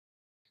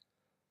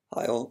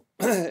Hi all,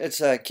 it's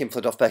Kim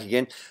Flintoff back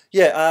again.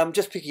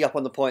 Just picking up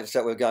on the points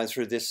that we're going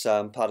through this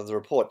part of the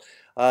report.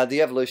 The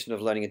evolution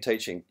of learning and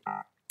teaching.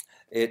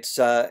 It's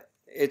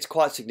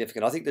quite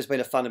significant. I think there's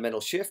been a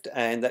fundamental shift,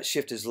 and that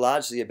shift is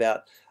largely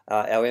about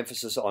our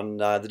emphasis on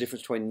the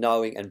difference between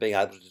knowing and being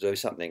able to do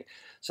something.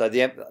 So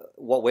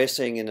what we're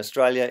seeing in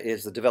Australia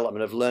is the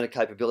development of learner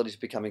capabilities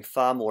becoming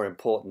far more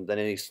important than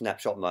any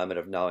snapshot moment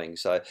of knowing.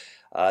 So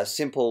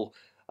simple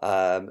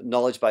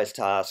knowledge-based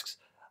tasks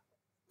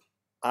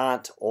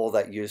aren't all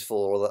that useful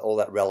or all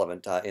that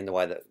relevant in the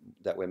way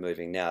that we're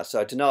moving now.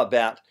 So to know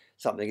about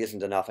something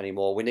isn't enough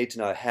anymore. We need to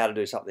know how to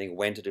do something,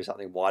 when to do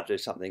something, why to do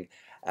something,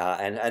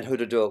 and who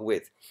to do it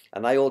with.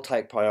 And they all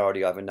take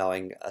priority over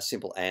knowing a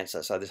simple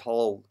answer. So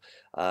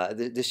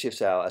this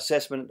shifts our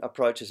assessment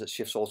approaches, it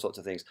shifts all sorts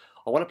of things.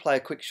 I want to play a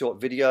quick short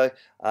video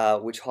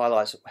which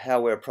highlights how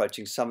we're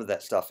approaching some of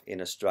that stuff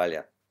in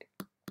Australia.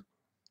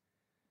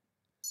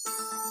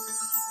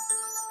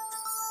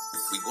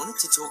 We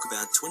wanted to talk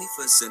about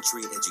 21st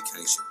century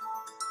education.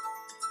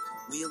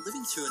 We are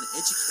living through an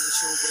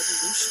educational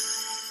revolution.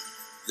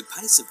 The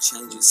pace of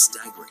change is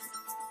staggering.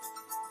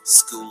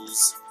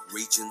 Schools,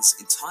 regions,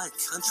 entire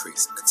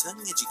countries are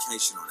turning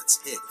education on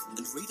its head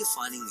and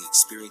redefining the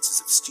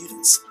experiences of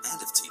students and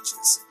of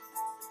teachers.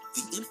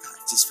 The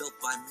impact is felt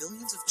by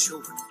millions of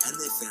children and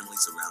their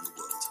families around the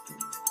world.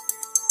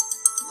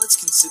 Let's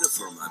consider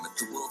for a moment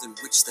the world in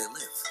which they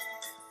live.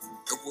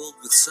 A world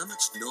with so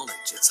much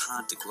knowledge it's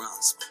hard to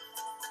grasp.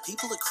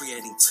 People are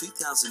creating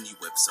 2,000 new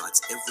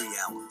websites every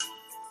hour.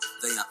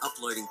 They are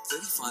uploading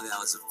 35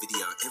 hours of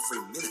video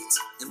every minute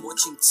and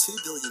watching 2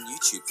 billion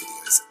YouTube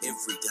videos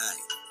every day.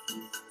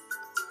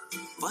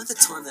 By the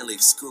time they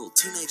leave school,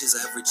 teenagers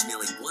average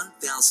nearly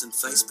 1,000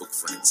 Facebook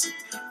friends.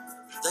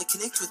 They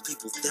connect with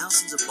people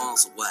thousands of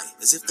miles away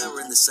as if they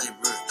were in the same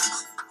room.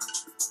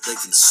 They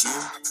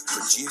consume,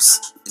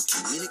 produce, and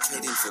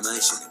communicate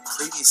information in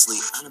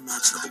previously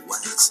unimaginable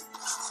ways.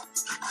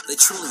 They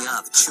truly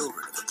are the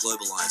children of a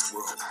globalized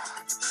world.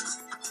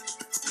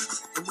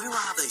 And where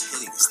are they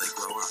heading as they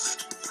grow up?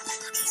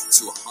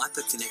 To a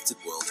hyper-connected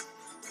world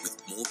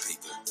with more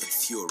people and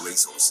fewer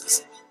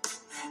resources.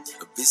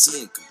 A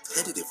busy and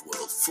competitive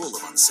world full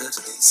of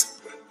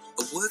uncertainties.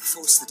 A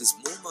workforce that is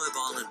more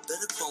mobile and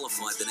better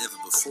qualified than ever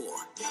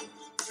before.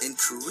 And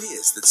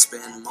careers that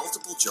span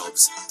multiple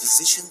jobs,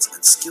 positions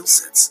and skill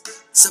sets,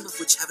 some of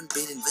which haven't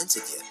been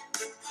invented yet.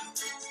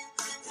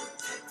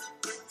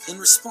 In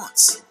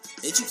response,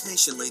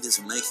 education leaders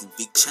are making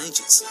big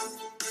changes,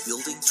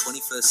 building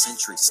 21st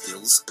century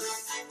skills,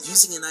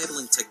 using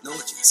enabling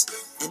technologies,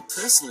 and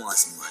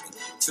personalising learning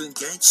to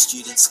engage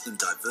students in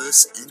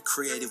diverse and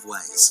creative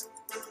ways.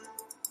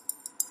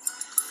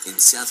 In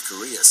South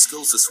Korea,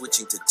 schools are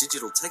switching to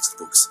digital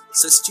textbooks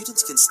so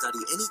students can study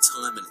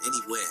anytime and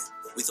anywhere,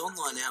 with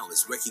online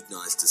hours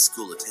recognised as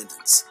school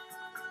attendance.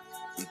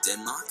 In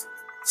Denmark,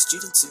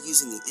 students are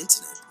using the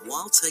internet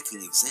while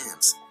taking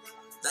exams.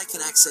 They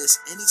can access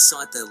any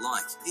site they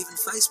like, even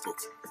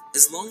Facebook,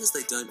 as long as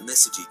they don't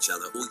message each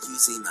other or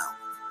use email.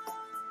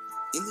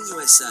 In the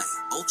USA,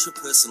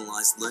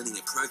 ultra-personalised learning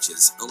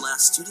approaches allow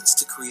students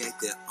to create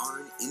their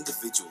own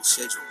individual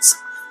schedules.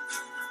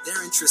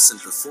 Their interests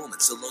and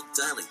performance are logged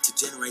daily to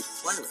generate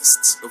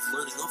playlists of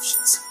learning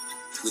options,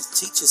 with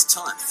teachers'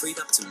 time freed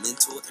up to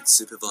mentor and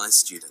supervise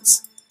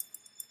students.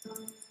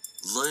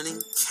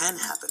 Learning can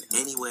happen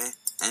anywhere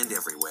and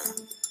everywhere.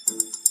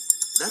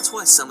 That's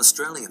why some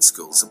Australian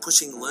schools are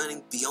pushing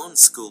learning beyond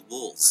school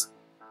walls,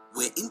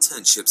 where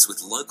internships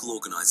with local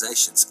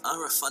organisations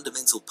are a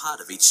fundamental part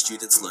of each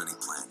student's learning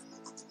plan.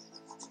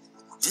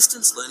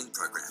 Distance learning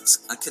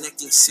programs are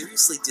connecting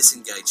seriously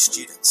disengaged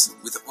students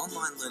with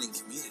online learning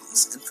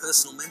communities and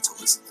personal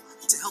mentors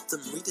to help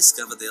them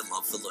rediscover their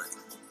love for learning.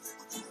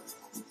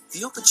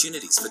 The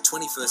opportunities for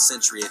 21st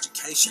century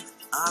education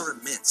are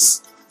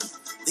immense.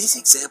 These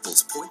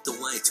examples point the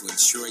way to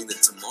ensuring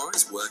that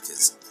tomorrow's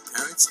workers,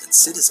 parents and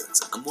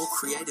citizens are more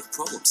creative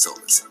problem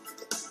solvers,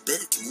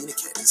 better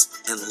communicators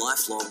and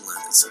lifelong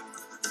learners.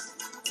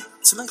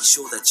 To make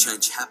sure that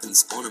change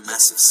happens on a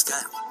massive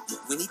scale,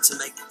 we need to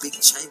make big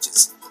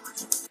changes.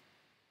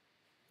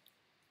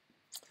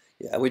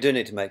 Yeah, we do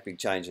need to make big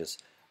changes.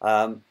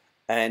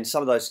 And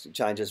some of those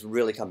changes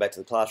really come back to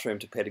the classroom,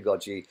 to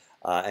pedagogy,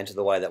 and to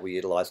the way that we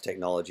utilise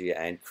technology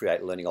and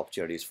create learning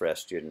opportunities for our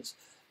students.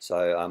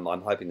 So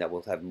I'm hoping that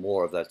we'll have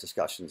more of those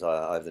discussions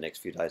over the next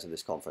few days of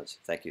this conference.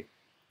 Thank you.